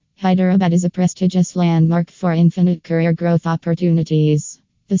Hyderabad is a prestigious landmark for infinite career growth opportunities.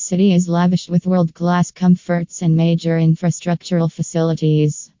 The city is lavish with world-class comforts and major infrastructural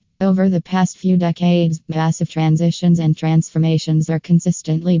facilities. Over the past few decades, massive transitions and transformations are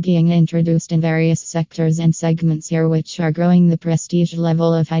consistently being introduced in various sectors and segments here, which are growing the prestige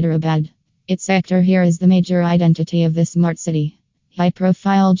level of Hyderabad. Its sector here is the major identity of this smart city.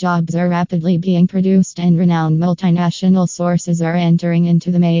 High-profile jobs are rapidly being produced and renowned multinational sources are entering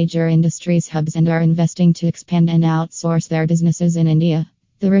into the major industries hubs and are investing to expand and outsource their businesses in India.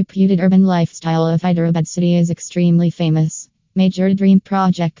 The reputed urban lifestyle of Hyderabad city is extremely famous. Major dream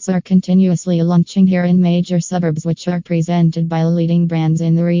projects are continuously launching here in major suburbs, which are presented by leading brands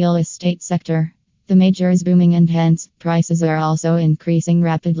in the real estate sector. The major is booming and hence prices are also increasing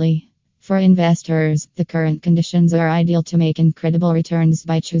rapidly. For investors, the current conditions are ideal to make incredible returns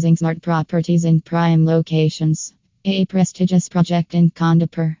by choosing smart properties in prime locations. A prestigious project in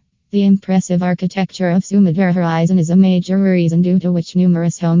Kondapur. The impressive architecture of Sumadhura Horizon is a major reason due to which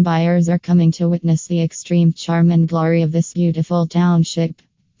numerous home buyers are coming to witness the extreme charm and glory of this beautiful township.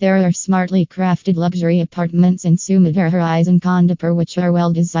 There are smartly crafted luxury apartments in Sumadhura Horizon Kondapur which are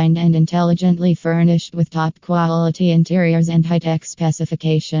well designed and intelligently furnished with top quality interiors and high-tech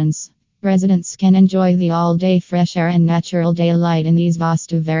specifications. Residents can enjoy the all-day fresh air and natural daylight in these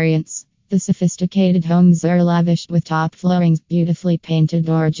vastu variants. The sophisticated homes are lavished with top floorings, beautifully painted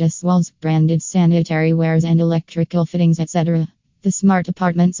gorgeous walls, branded sanitary wares and electrical fittings, etc. The smart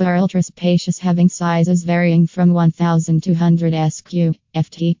apartments are ultra spacious, having sizes varying from 1200 sq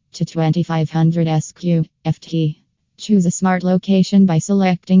ft to 2500 sq ft. Choose a smart location by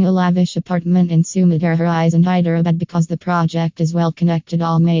selecting a lavish apartment in Sumadhura Horizon Hyderabad because the project is well connected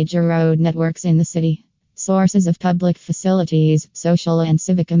all major road networks in the city. Sources of public facilities, social and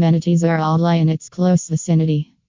civic amenities are all in its close vicinity.